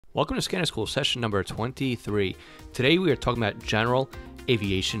Welcome to Scanner School, session number 23. Today we are talking about general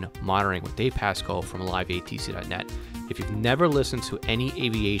aviation monitoring with Dave Pascoe from liveatc.net. If you've never listened to any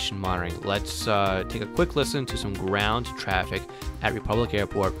aviation monitoring, let's take a quick listen to some ground traffic at Republic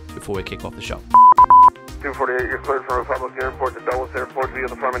Airport before we kick off the show. 248, you're cleared from Republic Airport to Dulles Airport via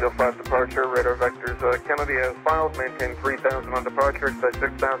the Farmingdale 5 departure. Radar vectors Kennedy as filed. Maintain 3,000 on departure. Expect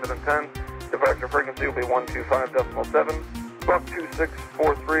 6,010. Departure frequency will be 125.7. Buck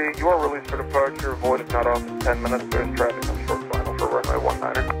 2643, you are released for departure. Void is not off in 10 minutes. There's traffic on short final for runway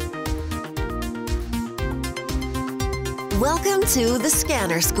 19er. Welcome to The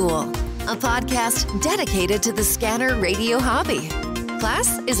Scanner School, a podcast dedicated to the scanner radio hobby.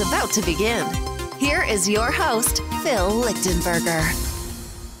 Class is about to begin. Here is your host, Phil Lichtenberger.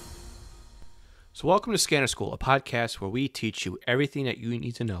 So welcome to Scanner School, a podcast where we teach you everything that you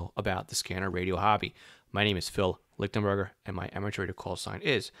need to know about the scanner radio hobby. My name is Phil Lichtenberger, and my amateur radio call sign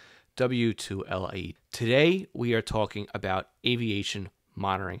is W2LIE. Today, we are talking about aviation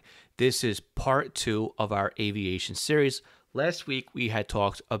monitoring. This is part 2 of our aviation series. Last week, we had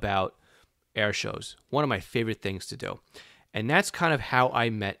talked about air shows, one of my favorite things to do. And that's kind of how I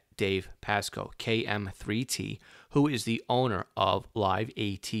met Dave Pascoe, KM3T, who is the owner of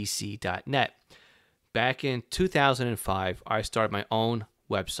liveatc.net. Back in 2005, I started my own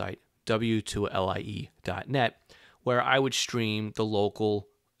website, W2LIE.net, where I would stream the local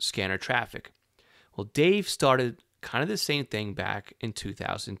scanner traffic. Well, Dave started kind of the same thing back in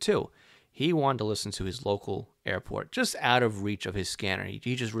 2002. He wanted to listen to his local airport, just out of reach of his scanner.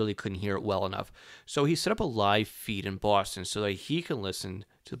 He just really couldn't hear it well enough. So he set up a live feed in Boston so that he can listen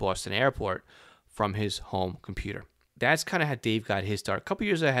to the Boston airport from his home computer. That's kind of how Dave got his start. A couple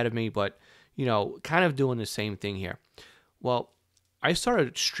years ahead of me, but, kind of doing the same thing here. Well, I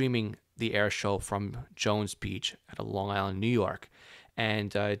started streaming the air show from Jones Beach at Long Island, New York.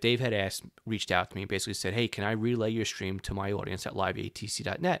 And Dave had reached out to me and basically said, hey, can I relay your stream to my audience at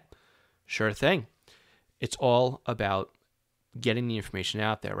liveatc.net? Sure thing. It's all about getting the information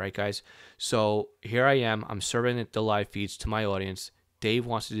out there, right, guys? So here I am. I'm serving the live feeds to my audience. Dave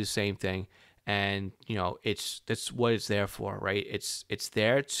wants to do the same thing. And, that's what it's there for, right? It's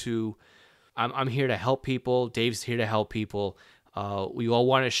there to, I'm here to help people. Dave's here to help people. We all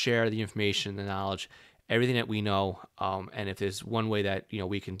want to share the information, the knowledge, everything that we know. And if there's one way that,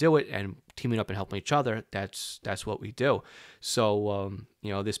 we can do it and teaming up and helping each other, that's what we do. So,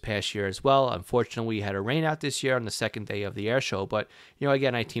 this past year as well, unfortunately, we had a rain out this year on the second day of the air show. But,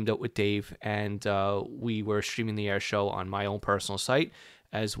 again, I teamed up with Dave and we were streaming the air show on my own personal site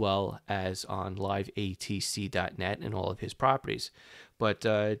as well as on liveatc.net and all of his properties. But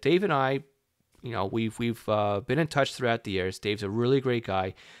Dave and I, we've been in touch throughout the years. Dave's a really great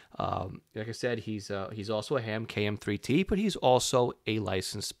guy. Like I said, he's also a ham KM3T, but he's also a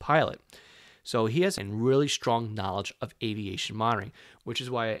licensed pilot. So he has a really strong knowledge of aviation monitoring, which is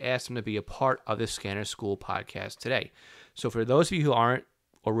why I asked him to be a part of the Scanner School podcast today. So for those of you who aren't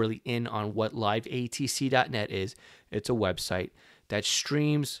or really in on what liveatc.net is, it's a website that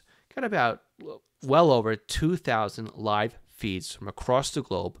streams got about well over 2,000 live feeds from across the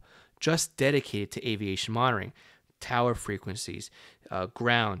globe, just dedicated to aviation monitoring, tower frequencies,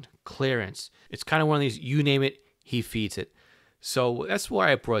 ground, clearance. It's kind of one of these, you name it, he feeds it. So that's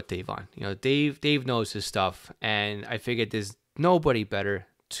why I brought Dave on. Dave knows his stuff, and I figured there's nobody better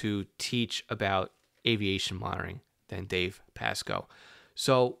to teach about aviation monitoring than Dave Pascoe.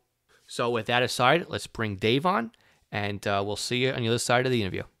 So with that aside, let's bring Dave on, and we'll see you on the other side of the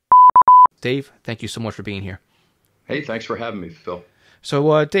interview. Dave, thank you so much for being here. Hey, thanks for having me, Phil.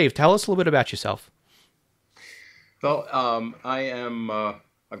 So, Dave, tell us a little bit about yourself. Well, I am,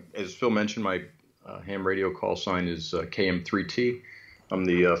 as Phil mentioned, my ham radio call sign is KM3T. I'm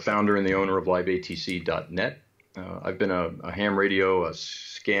the founder and the owner of liveatc.net. I've been a ham radio, a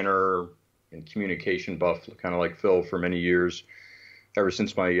scanner, and communication buff, kind of like Phil, for many years, ever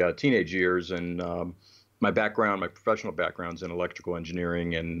since my teenage years. And my professional background's in electrical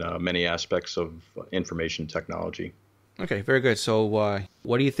engineering and many aspects of information technology. Okay, very good. So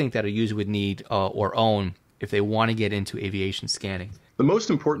what do you think that a user would need or own if they want to get into aviation scanning? The most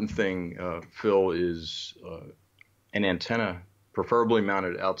important thing, Phil, is an antenna, preferably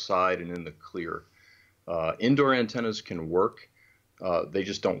mounted outside and in the clear. Indoor antennas can work. They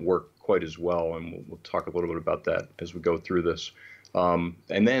just don't work quite as well, and we'll talk a little bit about that as we go through this.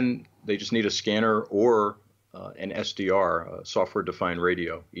 And then they just need a scanner or an SDR, software-defined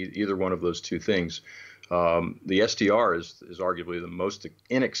radio, either one of those two things. The SDR is arguably the most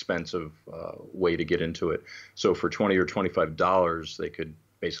inexpensive way to get into it. So for $20 or $25, they could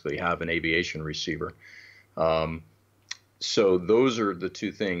basically have an aviation receiver. So those are the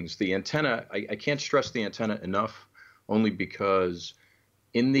two things. The antenna, I can't stress the antenna enough, only because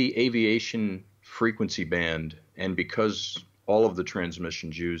in the aviation frequency band, and because all of the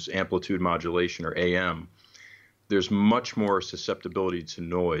transmissions use amplitude modulation or AM, there's much more susceptibility to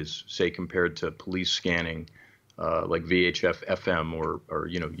noise, say compared to police scanning, like VHF FM or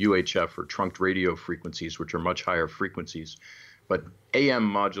UHF or trunked radio frequencies, which are much higher frequencies. But AM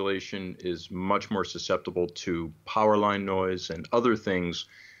modulation is much more susceptible to power line noise and other things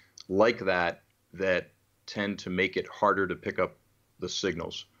like that that tend to make it harder to pick up the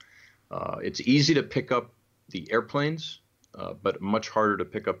signals. It's easy to pick up the airplanes, but much harder to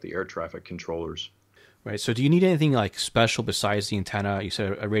pick up the air traffic controllers. Right. So do you need anything like special besides the antenna? You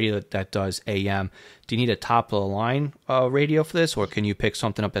said a radio that does AM. Do you need a top of the line radio for this, or can you pick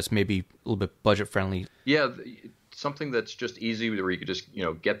something up that's maybe a little bit budget friendly? Yeah, something that's just easy where you could just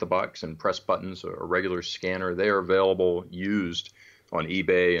get the box and press buttons. A regular scanner. They are available used on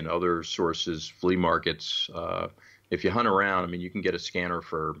eBay and other sources, flea markets. If you hunt around, I mean, you can get a scanner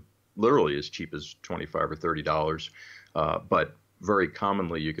for literally as cheap as $25 or $30, but very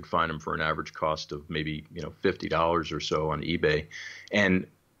commonly you could find them for an average cost of maybe $50 or so on eBay. And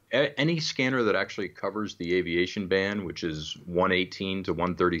any scanner that actually covers the aviation band, which is 118 to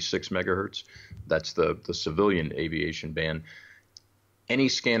 136 megahertz, that's the civilian aviation band, any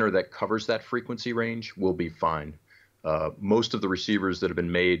scanner that covers that frequency range will be fine. Most of the receivers that have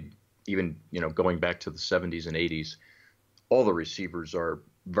been made, even going back to the 70s and 80s, all the receivers are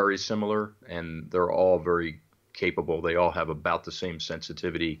very similar, and they're all very capable. They all have about the same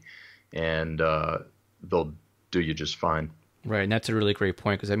sensitivity, and they'll do you just fine. Right, and that's a really great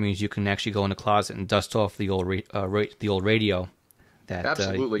point, because that means you can actually go in the closet and dust off the old radio that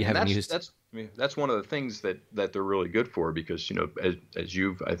Absolutely. You haven't used. That's one of the things that they're really good for, because as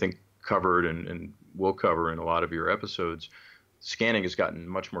you've I think covered and will cover in a lot of your episodes, scanning has gotten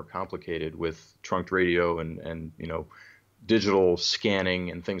much more complicated with trunked radio and digital scanning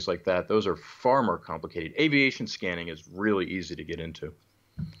and things like that. Those are far more complicated. Aviation scanning is really easy to get into.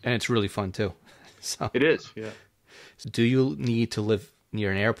 And it's really fun too. So it is, yeah. So do you need to live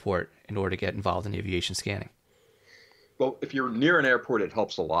near an airport in order to get involved in aviation scanning? Well, if you're near an airport, it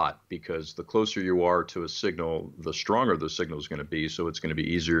helps a lot, because the closer you are to a signal, the stronger the signal is going to be. So it's going to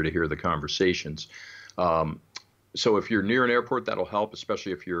be easier to hear the conversations. So if you're near an airport, that'll help,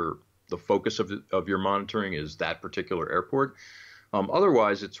 especially if the focus of your monitoring is that particular airport.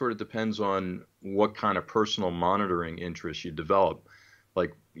 Otherwise, it sort of depends on what kind of personal monitoring interests you develop.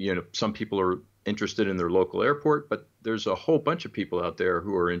 Like, some people are interested in their local airport, but there's a whole bunch of people out there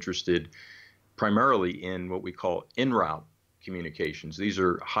who are interested primarily in what we call en route communications. These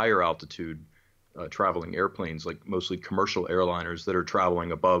are higher altitude traveling airplanes, like mostly commercial airliners that are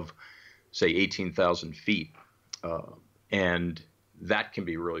traveling above, say, 18,000 feet. And that can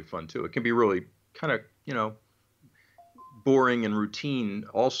be really fun too. It can be really kind of, boring and routine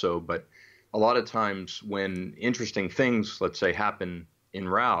also, but a lot of times when interesting things, let's say, happen en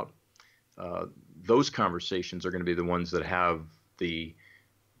route, those conversations are going to be the ones that have the,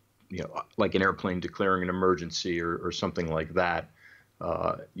 like an airplane declaring an emergency or something like that.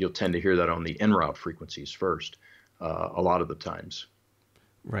 You'll tend to hear that on the en route frequencies first, a lot of the times.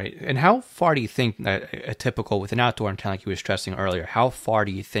 Right. And how far do you think that a typical, with an outdoor antenna, like you were stressing earlier, how far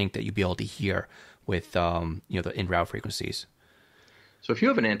do you think that you'd be able to hear with, the en route frequencies? So if you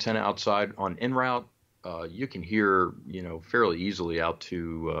have an antenna outside on en route, you can hear, fairly easily out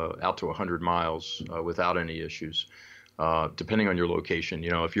to 100 miles without any issues, depending on your location.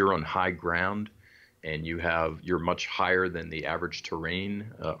 If you're on high ground and you're much higher than the average terrain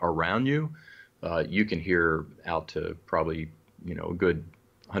around you, you can hear out to probably, a good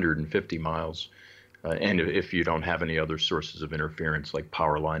 150 miles. And if you don't have any other sources of interference like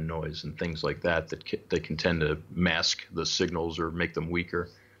power line noise and things like that can tend to mask the signals or make them weaker.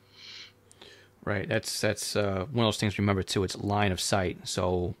 Right. That's one of those things to remember too. It's line of sight.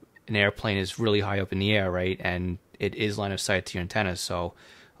 So an airplane is really high up in the air, right? And it is line of sight to your antenna. So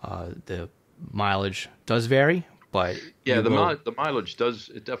the mileage does vary, but yeah, the mileage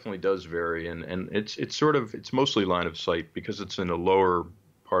definitely does vary, and it's mostly line of sight because it's in a lower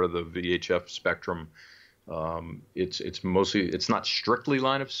part of the VHF spectrum. It's not strictly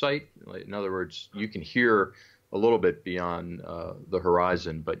line of sight. In other words, you can hear a little bit beyond the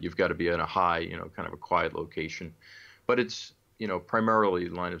horizon, but you've got to be in a high, kind of a quiet location. But it's, primarily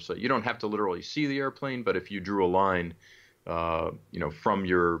line of sight. You don't have to literally see the airplane, but if you drew a line, from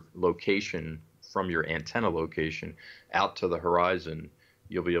your location, from your antenna location out to the horizon,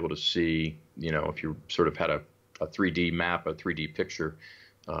 you'll be able to see, if you sort of had a 3D map, a 3D picture,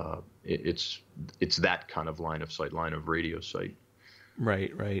 It's that kind of line of sight, line of radio sight.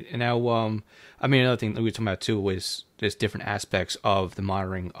 Right, right. And now, I mean, another thing that we were talking about too was there's different aspects of the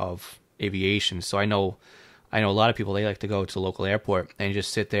monitoring of aviation. So I know a lot of people, they like to go to the local airport and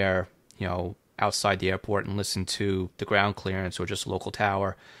just sit there, outside the airport and listen to the ground clearance or just a local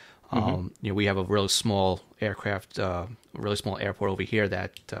tower. We have a really small aircraft, really small airport over here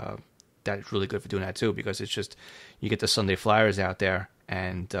that's really good for doing that too, because it's just, you get the Sunday flyers out there,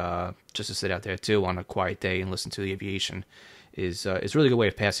 and just to sit out there too on a quiet day and listen to the aviation is a really good way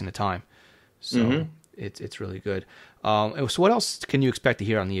of passing the time. So it's really good. So what else can you expect to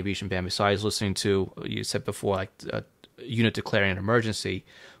hear on the aviation band besides listening to, you said before, like a unit declaring an emergency,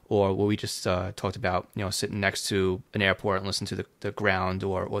 or what we just talked about, sitting next to an airport and listen to the ground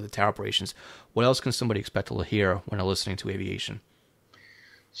or the tower operations? What else can somebody expect to hear when they're listening to aviation?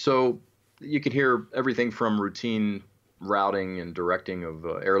 So you could hear everything from routine routing and directing of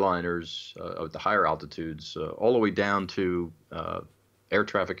airliners at the higher altitudes, all the way down to air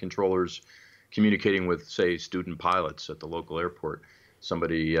traffic controllers communicating with, say, student pilots at the local airport,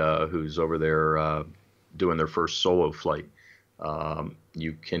 somebody who's over there doing their first solo flight.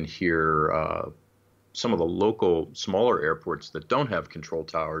 You can hear some of the local smaller airports that don't have control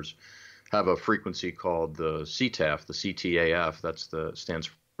towers have a frequency called the CTAF, the CTAF. Stands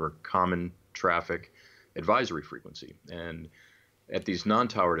for Common Traffic Advisory Frequency. And at these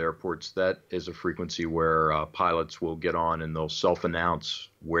non-towered airports, that is a frequency where pilots will get on and they'll self-announce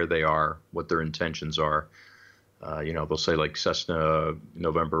where they are, what their intentions are. They'll say, like, Cessna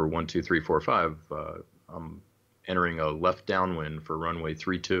November 12345, I'm entering a left downwind for runway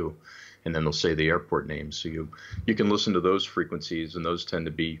 32, and then they'll say the airport name. So you can listen to those frequencies, and those tend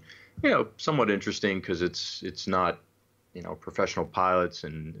to be, somewhat interesting because it's not, professional pilots,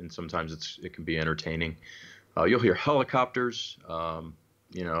 and sometimes it can be entertaining. You'll hear helicopters.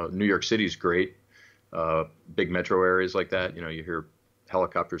 New York City's great. Big metro areas like that, you hear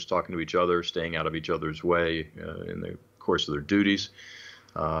helicopters talking to each other, staying out of each other's way in the course of their duties.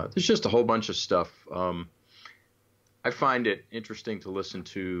 There's just a whole bunch of stuff. I find it interesting to listen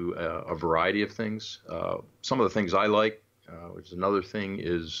to a variety of things. Some of the things I like, which is another thing,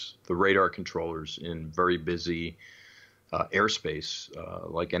 is the radar controllers in very busy airspace,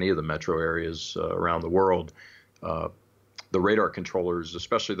 like any of the metro areas around the world. The radar controllers,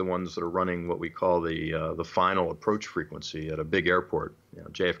 especially the ones that are running what we call the final approach frequency at a big airport.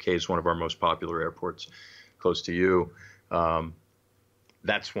 JFK is one of our most popular airports, close to you.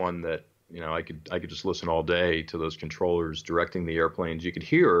 That's one that I could just listen all day to those controllers directing the airplanes. You could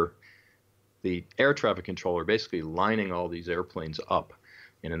hear the air traffic controller basically lining all these airplanes up,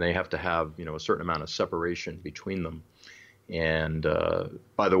 and then they have to have a certain amount of separation between them. And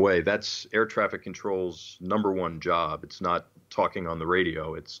by the way, that's air traffic control's number one job. It's not talking on the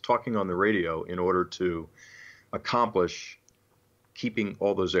radio. It's talking on the radio in order to accomplish keeping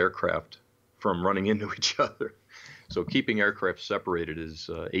all those aircraft from running into each other. So keeping aircraft separated is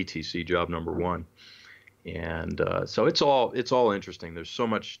ATC job number one. And so it's all interesting. There's so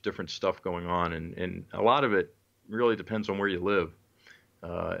much different stuff going on, and a lot of it really depends on where you live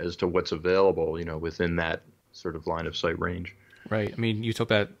as to what's available, within that sort of line of sight range. Right. I mean, you talk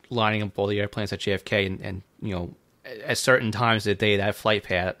about lining up all the airplanes at JFK, and at certain times of the day, that flight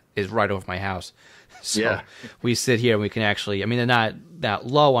path is right over my house. So yeah. We sit here and we can actually, they're not that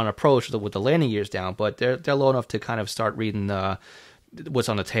low on approach with the landing gears down, but they're low enough to kind of start reading what's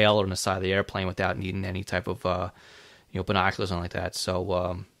on the tail or on the side of the airplane without needing any type of binoculars and like that.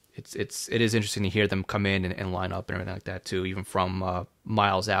 So it is interesting to hear them come in and line up and everything like that too, even from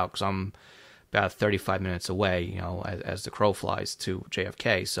miles out, because I'm about 35 minutes away, as the crow flies to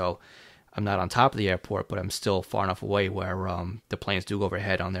JFK. So I'm not on top of the airport, but I'm still far enough away where the planes do go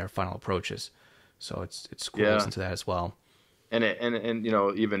overhead on their final approaches. So it's cool to listen to that as well. And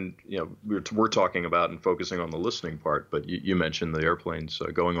even we're talking about and focusing on the listening part, but you mentioned the airplanes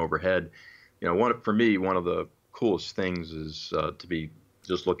going overhead. One of the coolest things is to be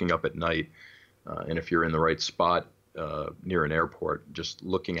just looking up at night, and if you're in the right spot near an airport, just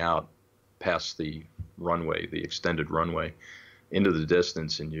looking out past the runway, the extended runway, into the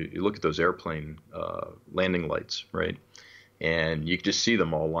distance, and you look at those airplane landing lights, right? And you can just see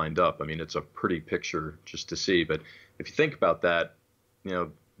them all lined up. It's a pretty picture just to see. But if you think about that,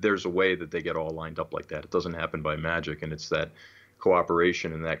 there's a way that they get all lined up like that. It doesn't happen by magic, and it's that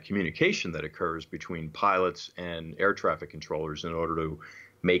cooperation and that communication that occurs between pilots and air traffic controllers in order to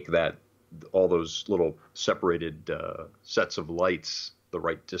make all those little separated sets of lights the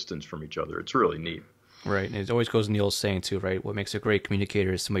right distance from each other. It's really neat. Right. And it always goes in the old saying too, right? What makes a great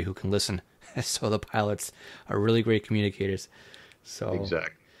communicator is somebody who can listen. So the pilots are really great communicators. So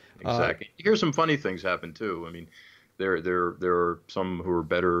exactly. exactly. You hear some funny things happen too. I mean, there are some who are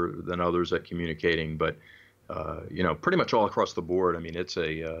better than others at communicating, but pretty much all across the board. I mean, it's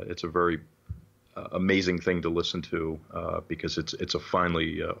a very amazing thing to listen to because it's a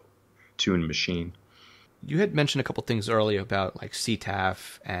finely tuned machine. You had mentioned a couple things earlier about like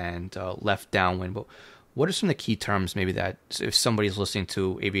CTAF and left downwind, but what are some of the key terms maybe that if somebody's listening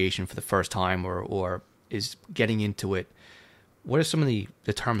to aviation for the first time or is getting into it, what are some of the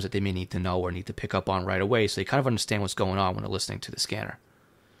terms that they may need to know or need to pick up on right away so they kind of understand what's going on when they're listening to the scanner?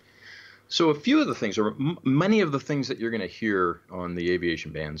 So a few of the things, or many of the things that you're going to hear on the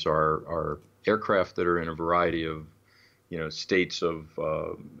aviation bands are aircraft that are in a variety of states of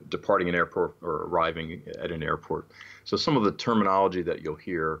departing an airport or arriving at an airport. So some of the terminology that you'll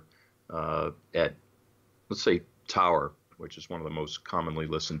hear at, let's say, tower, which is one of the most commonly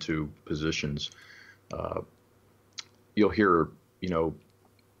listened to positions, you'll hear,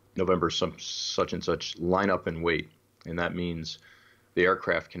 November such and such, line up and wait. And that means the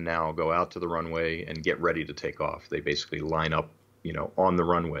aircraft can now go out to the runway and get ready to take off. They basically line up, on the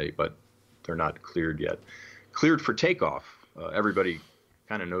runway, but they're not cleared yet. Cleared for takeoff. Everybody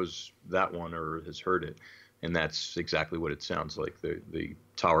kind of knows that one or has heard it. And that's exactly what it sounds like. The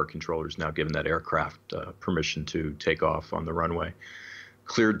tower controller is now given that aircraft permission to take off on the runway.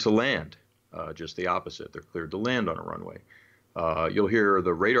 Cleared to land, just the opposite. They're cleared to land on a runway. You'll hear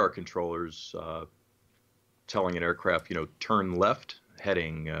the radar controllers telling an aircraft, turn left,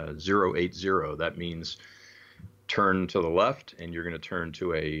 heading 080. That means turn to the left, and you're going to turn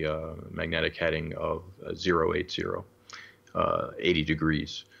to a magnetic heading of 080, 80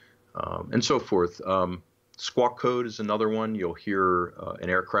 degrees, and so forth. Squawk code is another one. You'll hear an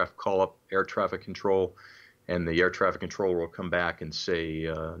aircraft call up air traffic control, and the air traffic controller will come back and say,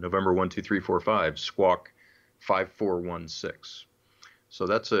 November 12345, squawk 5416. So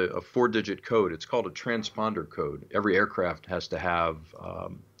that's a 4-digit code. It's called a transponder code. Every aircraft has to have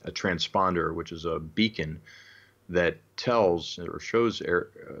a transponder, which is a beacon that tells or shows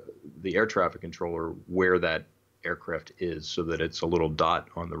the air traffic controller where that aircraft is, so that it's a little dot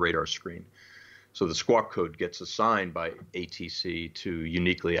on the radar screen. So the squawk code gets assigned by ATC to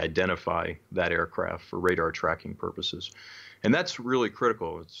uniquely identify that aircraft for radar tracking purposes. And that's really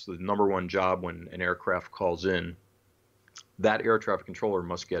critical. It's the number one job when an aircraft calls in. That air traffic controller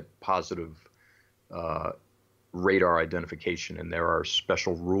must get positive radar identification, and there are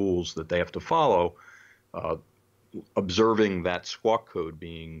special rules that they have to follow, observing that squawk code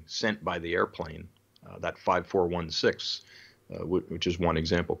being sent by the airplane, that 5416, which is one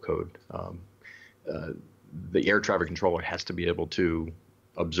example code. The air traffic controller has to be able to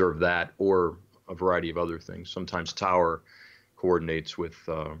observe that or a variety of other things. Sometimes tower coordinates with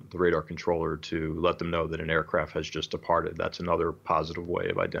the radar controller to let them know that an aircraft has just departed. That's another positive way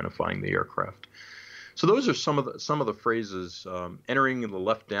of identifying the aircraft. So those are some of the phrases. Entering the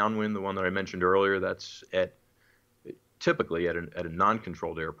left downwind, the one that I mentioned earlier, that's typically at a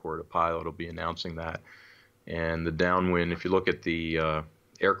non-controlled airport. A pilot will be announcing that. And the downwind, if you look at the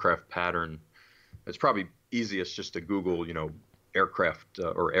aircraft pattern, it's probably easiest just to Google, aircraft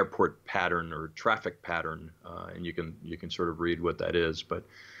or airport pattern or traffic pattern, and you can sort of read what that is. But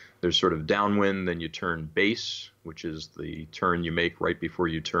there's sort of downwind, then you turn base, which is the turn you make right before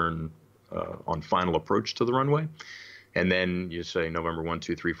you turn on final approach to the runway, and then you say November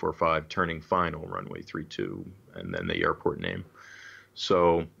 12345, turning final, runway 32, and then the airport name.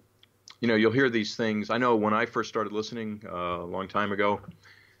 So, you'll hear these things. I know when I first started listening a long time ago,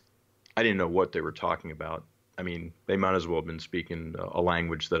 I didn't know what they were talking about. I mean, they might as well have been speaking a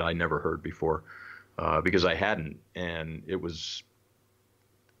language that I never heard before, because I hadn't. And it was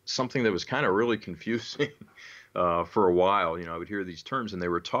something that was kind of really confusing for a while. I would hear these terms, and they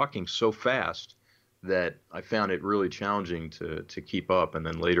were talking so fast that I found it really challenging to keep up. And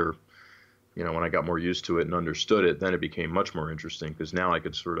then later, when I got more used to it and understood it, then it became much more interesting, because now I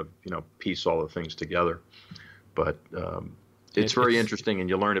could sort of, piece all the things together. But it's very interesting, and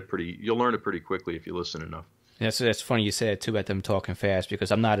you'll learn it pretty quickly if you listen enough. That's funny you said too about them talking fast,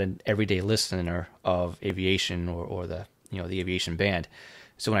 because I'm not an everyday listener of aviation or the the aviation band.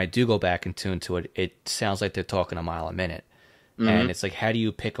 So when I do go back and tune to it, it sounds like they're talking a mile a minute. Mm-hmm. And it's like, how do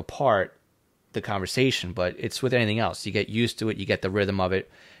you pick apart the conversation? But it's with anything else. You get used to it, you get the rhythm of it,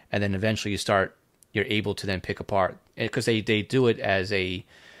 and then eventually you're able to then pick apart, because they do it as it's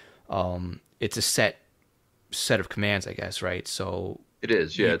a set of commands, I guess, right? So it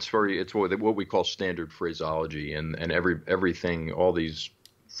is, yeah. It's what we call standard phraseology, and everything, all these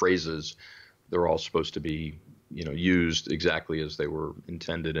phrases, they're all supposed to be used exactly as they were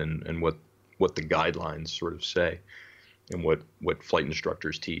intended, and what the guidelines sort of say. and what flight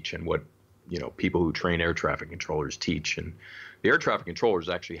instructors teach and what people who train air traffic controllers teach. And the air traffic controllers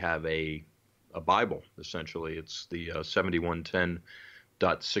actually have a Bible, essentially. It's the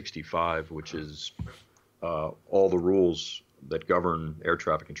 7110.65, which is all the rules that govern air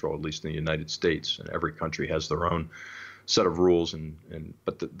traffic control, at least in the United States. And every country has their own set of rules,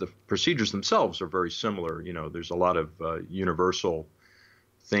 but the procedures themselves are very similar. There's a lot of universal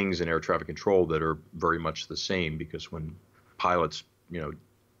things in air traffic control that are very much the same, because when pilots,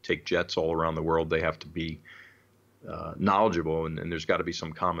 take jets all around the world, they have to be knowledgeable, and there's got to be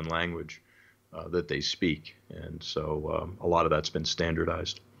some common language that they speak. And so a lot of that's been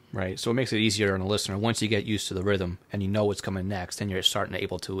standardized. Right. So it makes it easier on the listener. Once you get used to the rhythm and you know what's coming next, then you're starting to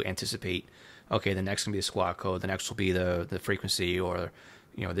able to anticipate, okay, the next will be the squawk code, the next will be the frequency, or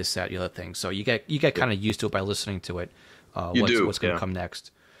this, that, the other thing. So you get kind of used to it by listening to it. What's going to come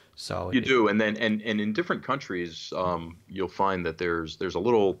next. So you do, and then and in different countries, you'll find that there's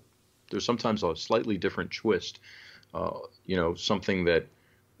sometimes a slightly different twist. Something that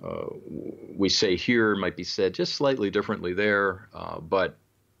we say here might be said just slightly differently there, but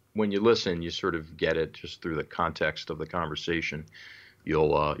when you listen, you sort of get it just through the context of the conversation.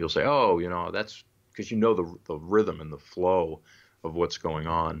 You'll say, oh, that's because the rhythm and the flow of what's going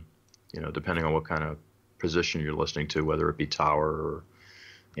on, depending on what kind of position you're listening to, whether it be tower or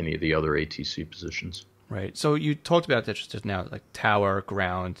any of the other ATC positions. Right. So you talked about that just now, like tower,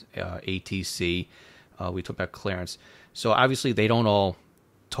 ground, ATC. We talked about clearance. So obviously they don't all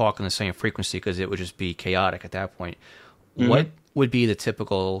talk on the same frequency, because it would just be chaotic at that point. Mm-hmm. What would be the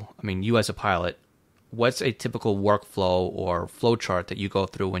typical, you as a pilot, what's a typical workflow or flow chart that you go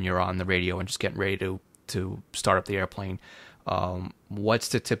through when you're on the radio and just getting ready to start up the airplane? What's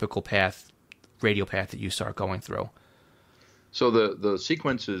the typical radio path that you start going through? So the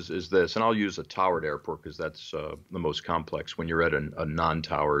sequence is this, and I'll use a towered airport because that's the most complex. When you're at a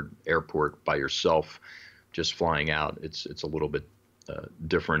non-towered airport by yourself, just flying out, it's a little bit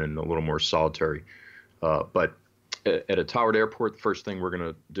different and a little more solitary. But at a towered airport, the first thing we're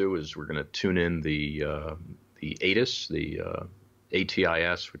going to do is we're going to tune in the ATIS, the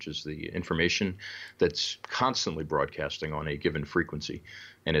ATIS, which is the information that's constantly broadcasting on a given frequency.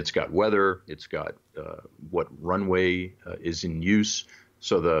 And it's got weather, it's got what runway is in use.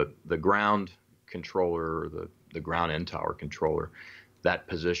 So the ground controller, or the ground end tower controller, that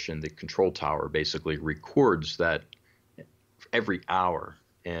position, the control tower basically records that every hour.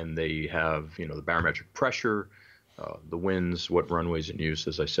 And they have, the barometric pressure, the winds, what runways in use,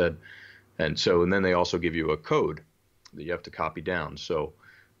 as I said. And then they also give you a code that you have to copy down. So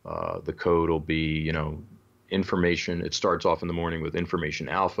the code will be, information. It starts off in the morning with information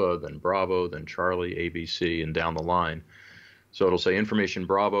alpha, then Bravo, then Charlie, ABC, and down the line. So it'll say information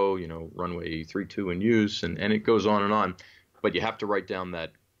Bravo, runway 32 in use, and it goes on and on. But you have to write down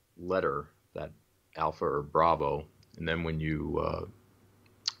that letter, that alpha or Bravo. And then when you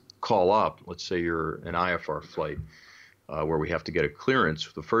call up, let's say you're an IFR flight where we have to get a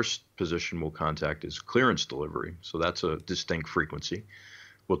clearance, the first position we'll contact is clearance delivery. So that's a distinct frequency.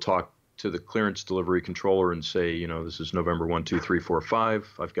 We'll talk to the clearance delivery controller and say, this is November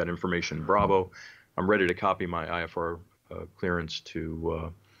 12345. I've got information Bravo. I'm ready to copy my IFR clearance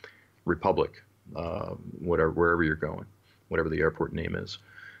to Republic, wherever you're going, whatever the airport name is.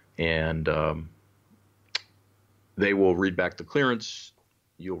 And they will read back the clearance.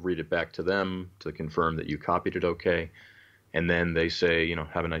 You'll read it back to them to confirm that you copied it okay. And then they say,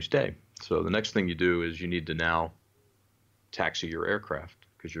 have a nice day. So the next thing you do is you need to now taxi your aircraft,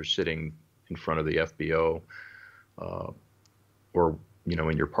 because you're sitting in front of the FBO or,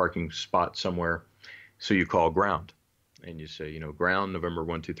 in your parking spot somewhere. So you call ground and you say, ground, November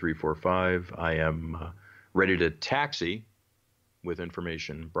 12345. I am ready to taxi with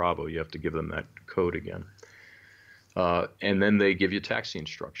information Bravo. You have to give them that code again. And then they give you taxi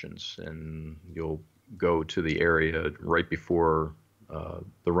instructions, and you'll go to the area right before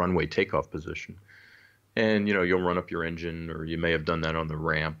the runway takeoff position. And, you'll run up your engine, or you may have done that on the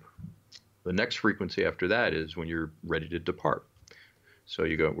ramp. The next frequency after that is when you're ready to depart. So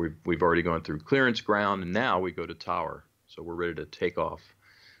we've already gone through clearance, ground, and now we go to tower. So we're ready to take off,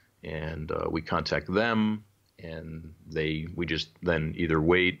 and we contact them, and we just then either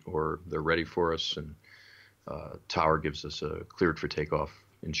wait or they're ready for us, and tower gives us a cleared for takeoff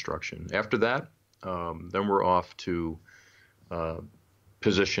instruction. After that, then we're off to a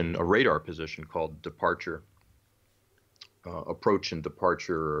radar position called departure. Approach and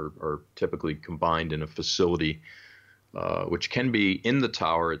departure are typically combined in a facility, which can be in the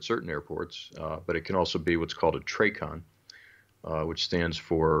tower at certain airports, but it can also be what's called a TRACON, which stands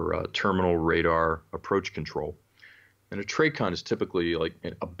for Terminal Radar Approach Control. And a TRACON is typically like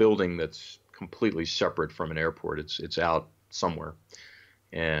a building that's completely separate from an airport. It's out somewhere,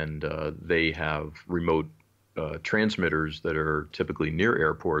 and they have remote transmitters that are typically near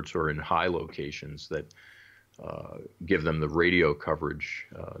airports or in high locations that give them the radio coverage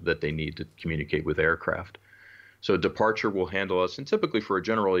that they need to communicate with aircraft. So departure will handle us, and typically for a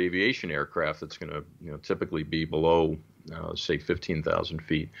general aviation aircraft that's going to typically be below say 15,000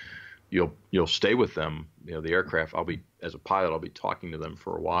 feet. You'll stay with them. The aircraft. As a pilot, I'll be talking to them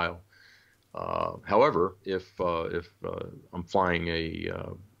for a while. However, if I'm flying a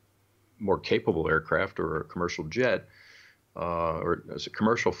more capable aircraft or a commercial jet, or as a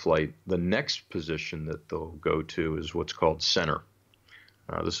commercial flight, the next position that they'll go to is what's called center.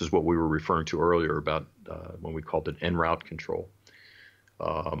 This is what we were referring to earlier about when we called it en route control.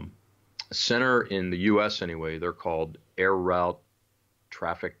 Center in the U.S. anyway, they're called Air Route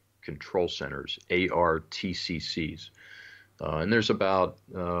Traffic Control Centers, ARTCCs. And there's about,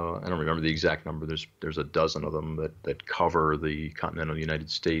 I don't remember the exact number, there's a dozen of them that cover the continental United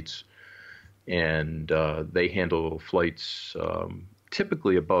States. And they handle flights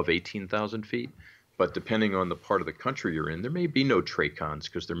typically above 18,000 feet. But depending on the part of the country you're in, there may be no TRACONs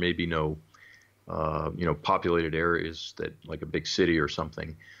because there may be no, populated areas that like a big city or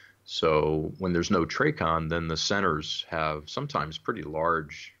something. So when there's no TRACON, then the centers have sometimes pretty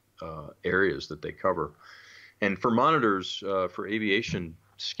large areas that they cover. And for monitors, for aviation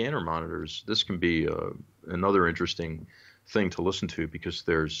scanner monitors, this can be another interesting thing to listen to because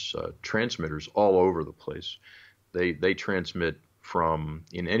there's transmitters all over the place. They transmit from,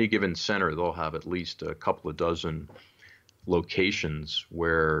 in any given center, they'll have at least a couple of dozen locations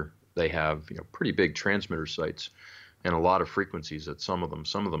where they have pretty big transmitter sites and a lot of frequencies at some of them.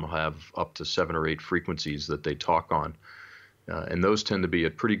 Some of them have up to 7 or 8 frequencies that they talk on. And those tend to be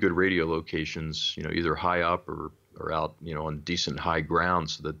at pretty good radio locations, either high up or out, on decent high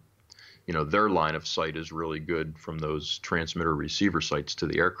ground so that, their line of sight is really good from those transmitter receiver sites to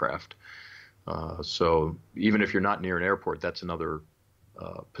the aircraft. So even if you're not near an airport, that's another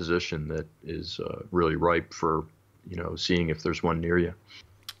position that is really ripe for, seeing if there's one near you.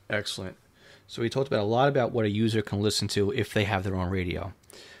 Excellent. So we talked about a lot about what a user can listen to if they have their own radio.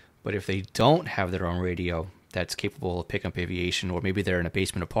 But if they don't have their own radio that's capable of picking up aviation, or maybe they're in a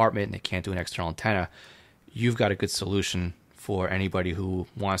basement apartment and they can't do an external antenna, you've got a good solution for anybody who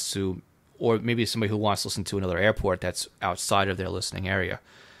wants to, or maybe somebody who wants to listen to another airport that's outside of their listening area.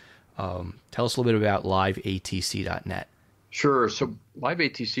 Tell us a little bit about liveatc.net. Sure. So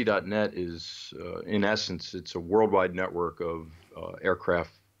liveatc.net is, in essence, it's a worldwide network of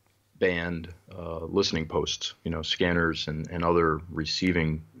aircraft band listening posts, scanners and other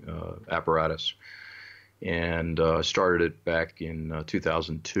receiving apparatus. And started it back in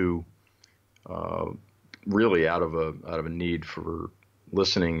 2002, really out of a need for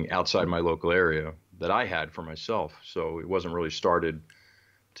listening outside my local area that I had for myself. So it wasn't really started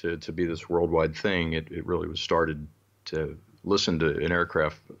to be this worldwide thing. It really was started to listen to an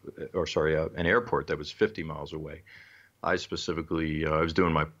airport that was 50 miles away. I specifically, I was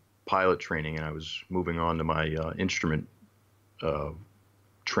doing my pilot training and I was moving on to my instrument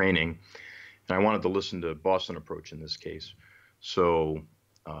training. And I wanted to listen to Boston approach in this case. So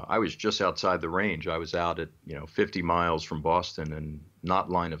I was just outside the range. I was out at 50 miles from Boston and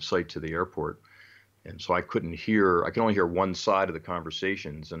not line of sight to the airport. And so I could only hear one side of the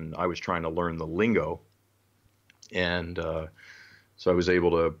conversations, and I was trying to learn the lingo. And so I was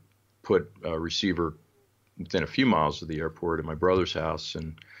able to put a receiver within a few miles of the airport at my brother's house.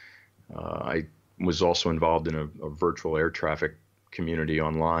 And I was also involved in a virtual air traffic community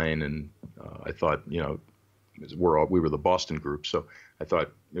online. And I thought, we were the Boston group. So I thought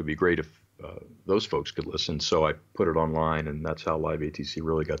it would be great if those folks could listen. So I put it online, and that's how Live ATC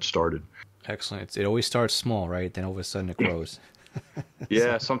really got started. Excellent. It always starts small, right? Then all of a sudden it grows.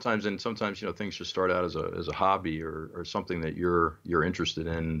 Yeah, sometimes things just start out as a hobby or something that you're interested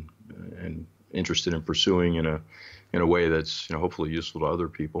in and interested in pursuing in a way that's hopefully useful to other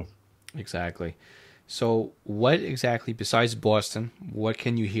people. Exactly. So what exactly, besides Boston, what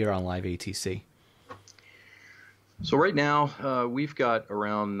can you hear on Live ATC? So right now we've got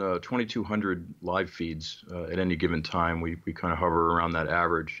around 2,200 live feeds at any given time. We kind of hover around that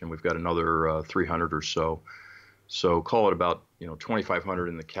average, and we've got another 300 or so. So call it about 2,500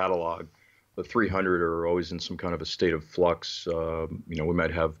 in the catalog. The 300 are always in some kind of a state of flux. We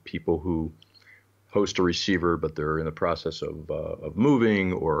might have people who host a receiver, but they're in the process of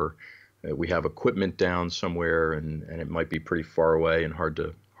moving, or we have equipment down somewhere, and it might be pretty far away and hard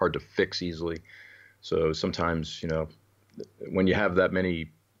to fix easily. So sometimes, when you have that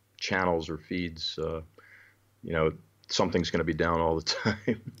many channels or feeds, something's going to be down all the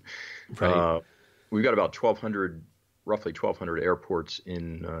time. Right. We've got about 1,200, roughly 1,200 airports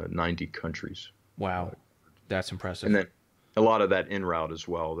in 90 countries. Wow. That's impressive. And then a lot of that en route as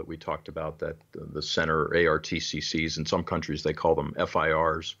well that we talked about, that the center ARTCCs, in some countries they call them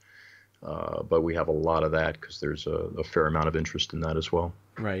FIRs. But we have a lot of that because there's a fair amount of interest in that as well.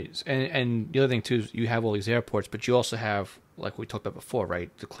 Right. And the other thing, too, is you have all these airports, but you also have, like we talked about before, right?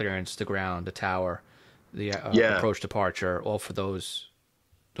 The clearance, the ground, the tower, the approach departure, all for those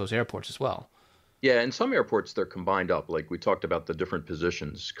airports as well. Yeah, in some airports they're combined up. Like we talked about the different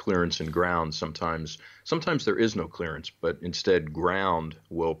positions, clearance and ground. Sometimes there is no clearance, but instead ground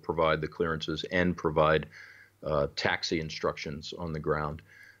will provide the clearances and provide taxi instructions on the ground.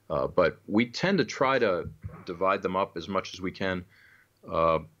 But we tend to try to divide them up as much as we can,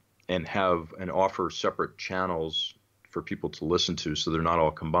 and offer separate channels for people to listen to, so they're not all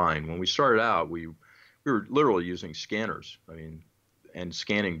combined. When we started out, we were literally using scanners. I mean, and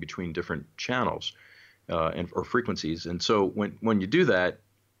scanning between different channels or frequencies. And so when you do that,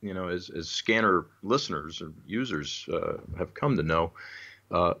 you know, as scanner listeners or users have come to know,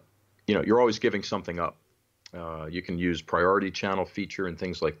 you know, you're always giving something up. You can use priority channel feature and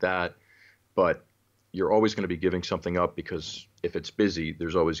things like that, but you're always going to be giving something up, because if it's busy,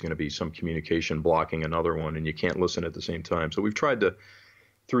 there's always going to be some communication blocking another one, and you can't listen at the same time. So we've tried to,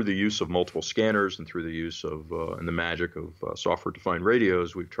 through the use of multiple scanners and through the use of and the magic of software-defined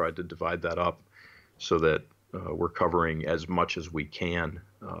radios, we've tried to divide that up so that we're covering as much as we can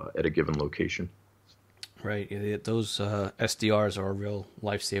at a given location. Right. Yeah, those SDRs are a real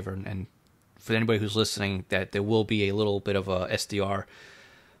lifesaver, and for anybody who's listening, that there will be a little bit of a SDR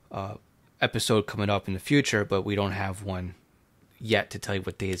episode coming up in the future, but we don't have one yet to tell you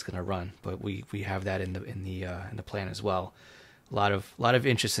what day it's going to run. But we have that in the plan as well. A lot of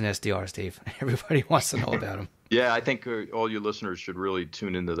interest in SDRs, Dave. Everybody wants to know about them. Yeah, I think all you listeners should really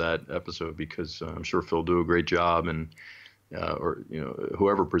tune into that episode, because I'm sure Phil do a great job, and or you know,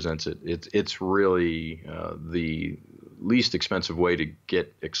 whoever presents it, it's really the least expensive way to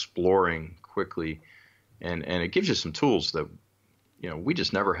get exploring quickly, and it gives you some tools that, you know, we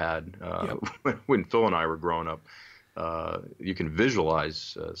just never had when Phil and I were growing up. You can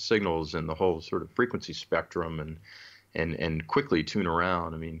visualize signals and the whole sort of frequency spectrum, and quickly tune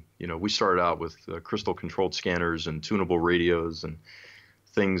around. I mean, you know, we started out with crystal controlled scanners and tunable radios and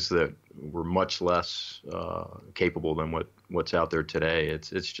things that were much less capable than what's out there today.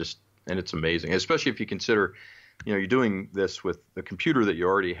 It's just, and it's amazing, especially if you consider, you know, you're doing this with the computer that you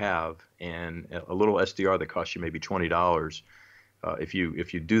already have and a little SDR that costs you maybe $20. If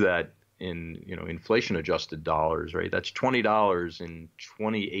you do that in, you know, inflation adjusted dollars, right? That's $20 in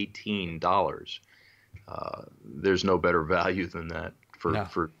 2018 dollars. There's no better value than that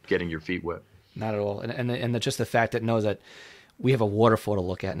for getting your feet wet. Not at all. And just the fact that knows that we have a waterfall to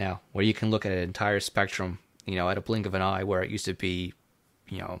look at now, where you can look at an entire spectrum, you know, at a blink of an eye, where it used to be,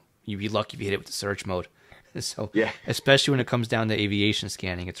 you know, you'd be lucky if you hit it with the search mode. So, yeah, especially when it comes down to aviation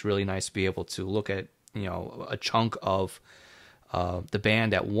scanning, it's really nice to be able to look at, you know, a chunk of the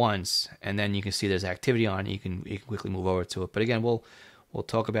band at once, and then you can see there's activity on it. You can quickly move over to it. But again, we'll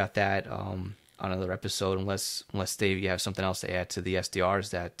talk about that on another episode, unless Dave, you have something else to add to the SDRs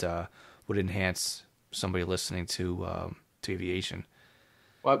that would enhance somebody listening to aviation.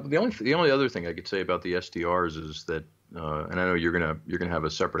 Well, the only other thing I could say about the SDRs is that, and I know you're gonna have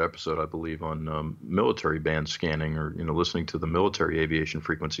a separate episode, I believe, on military band scanning, or, you know, listening to the military aviation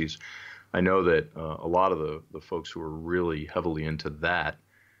frequencies. I know that a lot of the folks who are really heavily into that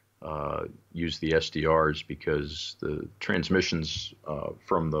use the SDRs, because the transmissions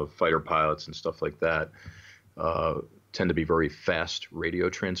from the fighter pilots and stuff like that tend to be very fast radio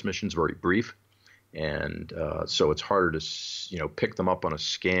transmissions, very brief, and so it's harder to, you know, pick them up on a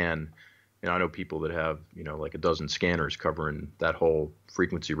scan. And I know people that have, you know, like a dozen scanners covering that whole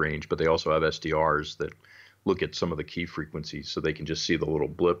frequency range, but they also have SDRs that look at some of the key frequencies, so they can just see the little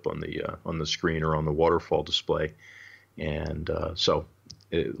blip on the screen or on the waterfall display. And so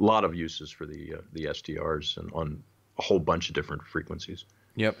a lot of uses for the SDRs, and on a whole bunch of different frequencies.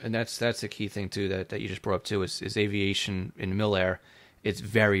 Yep, and that's a key thing too that you just brought up too, is aviation in mil air. It's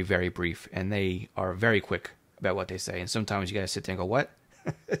very, very brief, and they are very quick about what they say. And sometimes you got to sit there and go, what?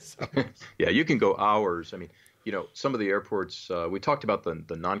 So. Yeah, you can go hours. I mean, you know, some of the airports, we talked about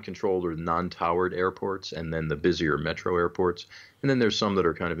the non-controlled or non-towered airports, and then the busier metro airports. And then there's some that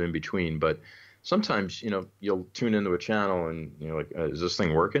are kind of in between. But sometimes, you know, you'll tune into a channel and, you know, like, is this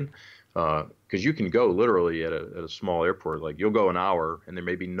thing working? Because you can go literally at a small airport, like you'll go an hour and there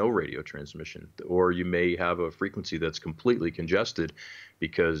may be no radio transmission, or you may have a frequency that's completely congested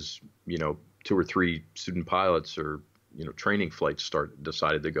because, you know, 2 or 3 student pilots are training flights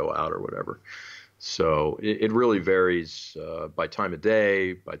decided to go out or whatever. So it really varies by time of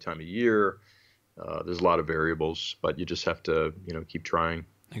day, by time of year. There's a lot of variables, but you just have to, keep trying.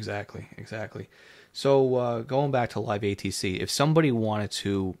 Exactly. So going back to Live ATC, if somebody wanted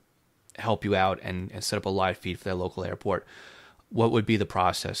to help you out and set up a live feed for their local airport, what would be the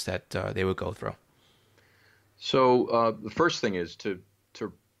process that they would go through? So the first thing is to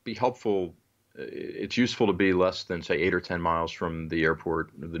be helpful. It's useful to be less than, say, 8 or 10 miles from the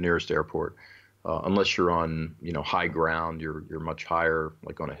airport, the nearest airport. Unless you're on, high ground, you're much higher,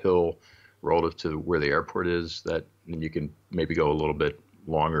 like on a hill, relative to where the airport is. Then you can maybe go a little bit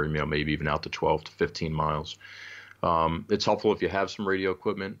longer, maybe even out to 12 to 15 miles. It's helpful if you have some radio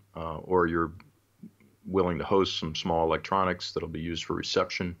equipment, or you're willing to host some small electronics that'll be used for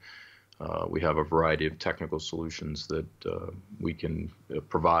reception. We have a variety of technical solutions that we can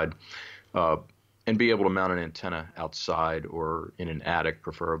provide. And be able to mount an antenna outside or in an attic,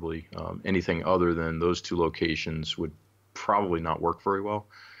 preferably. Anything other than those two locations would probably not work very well.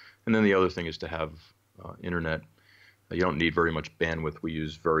 And then the other thing is to have internet. You don't need very much bandwidth. We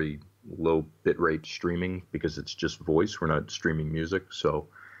use very low bitrate streaming because it's just voice. We're not streaming music, so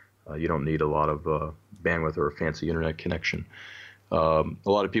you don't need a lot of bandwidth or a fancy internet connection. A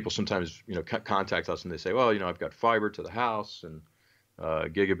lot of people sometimes, contact us and they say, well, I've got fiber to the house and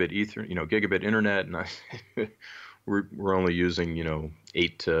gigabit ether, gigabit internet, and we're only using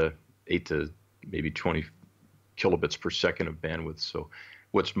 8 to maybe 20 kilobits per second of bandwidth. So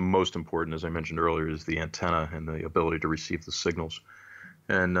what's most important, as I mentioned earlier, is the antenna and the ability to receive the signals.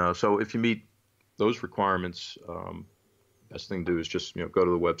 And so if you meet those requirements, best thing to do is just go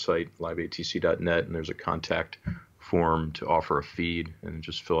to the website liveatc.net, and there's a contact form to offer a feed, and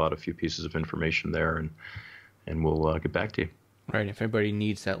just fill out a few pieces of information there, and we'll get back to you. Right. If anybody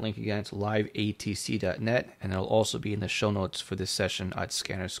needs that link again, it's liveatc.net, and it'll also be in the show notes for this session at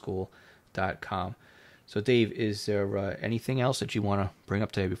scannerschool.com. So, Dave, is there anything else that you want to bring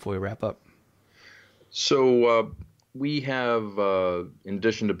up today before we wrap up? So we have, in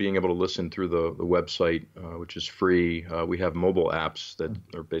addition to being able to listen through the website, which is free, we have mobile apps that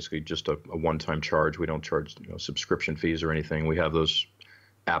are basically just a one-time charge. We don't charge subscription fees or anything. We have those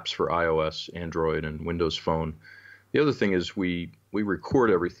apps for iOS, Android, and Windows Phone. The other thing is we record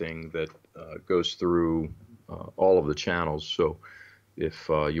everything that goes through all of the channels. So if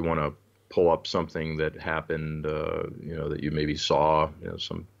you want to pull up something that happened, that you maybe saw,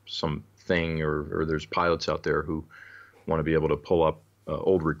 some thing, or there's pilots out there who want to be able to pull up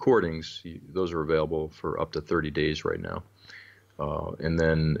old recordings, those are available for up to 30 days right now. And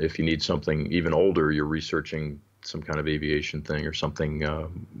then if you need something even older, you're researching some kind of aviation thing or something,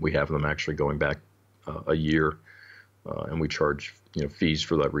 we have them actually going back a year. And we charge, fees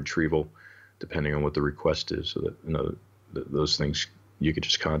for that retrieval, depending on what the request is. So that, those things, you could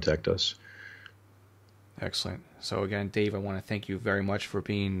just contact us. Excellent. So again, Dave, I want to thank you very much for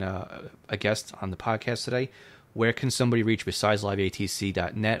being a guest on the podcast today. Where can somebody reach besides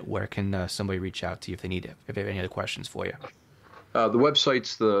liveatc.net? Where can somebody reach out to you if they have any other questions for you? The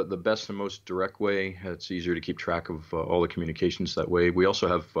website's the best and most direct way. It's easier to keep track of all the communications that way. We also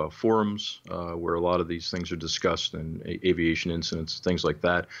have forums where a lot of these things are discussed, and aviation incidents, things like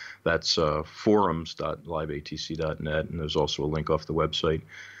that. That's forums.liveatc.net, and there's also a link off the website.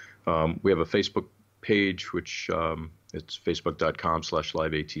 We have a Facebook page, which it's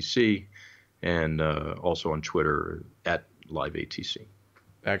facebook.com/liveatc, and also on Twitter @liveatc.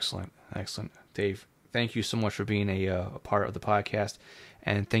 Excellent. Dave, thank you so much for being a part of the podcast,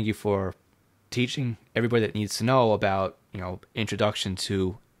 and thank you for teaching everybody that needs to know about, introduction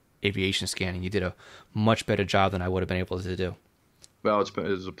to aviation scanning. You did a much better job than I would have been able to do. Well,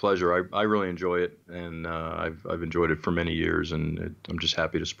 it's a pleasure. I really enjoy it, and I've enjoyed it for many years, and I'm just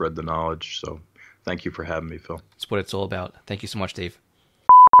happy to spread the knowledge. So thank you for having me, Phil. That's what it's all about. Thank you so much, Dave.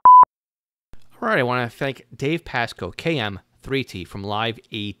 All right, I want to thank Dave Pascoe KM3T from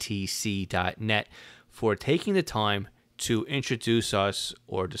liveatc.net for taking the time to introduce us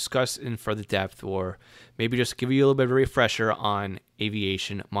or discuss in further depth, or maybe just give you a little bit of a refresher on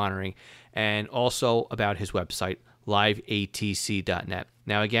aviation monitoring, and also about his website, liveatc.net.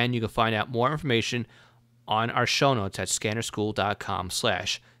 Now, again, you can find out more information on our show notes at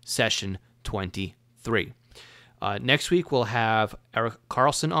scannerschool.com/session23. Next week, we'll have Eric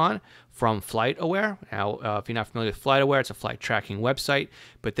Carlson on from FlightAware. Now, if you're not familiar with FlightAware, it's a flight tracking website,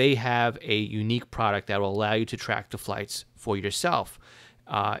 but they have a unique product that will allow you to track the flights for yourself.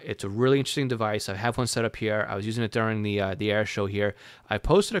 It's a really interesting device. I have one set up here. I was using it during the air show here. I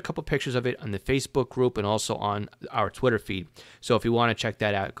posted a couple pictures of it on the Facebook group and also on our Twitter feed. So if you want to check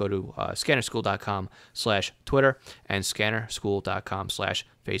that out, go to scannerschool.com/Twitter and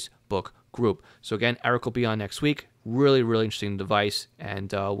scannerschool.com/Facebook group. So again, Eric will be on next week. Really, really interesting device.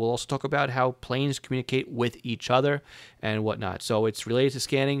 And we'll also talk about how planes communicate with each other and whatnot. So it's related to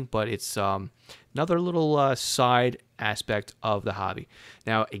scanning, but it's another little side aspect of the hobby.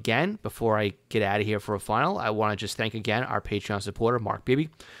 Now, again, before I get out of here for a final, I want to just thank again our Patreon supporter, Mark Beebe.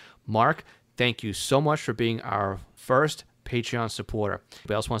 Mark, thank you so much for being our first Patreon supporter. If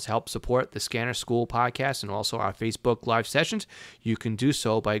anybody else wants to help support the Scanner School podcast and also our Facebook live sessions, you can do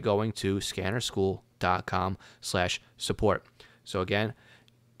so by going to scannerschool.com/support. So again,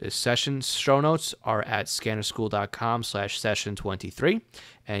 the session show notes are at scannerschool.com/session23,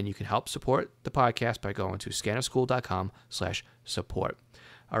 and you can help support the podcast by going to scannerschool.com/support.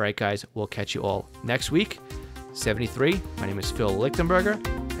 All right, guys, we'll catch you all next week. 73, my name is Phil Lichtenberger,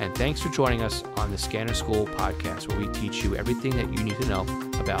 and thanks for joining us on the Scanner School podcast, where we teach you everything that you need to know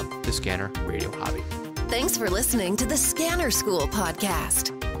about the scanner radio hobby. Thanks for listening to the Scanner School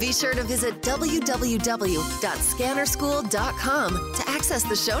podcast. Be sure to visit www.scannerschool.com to access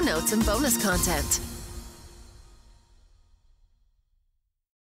the show notes and bonus content.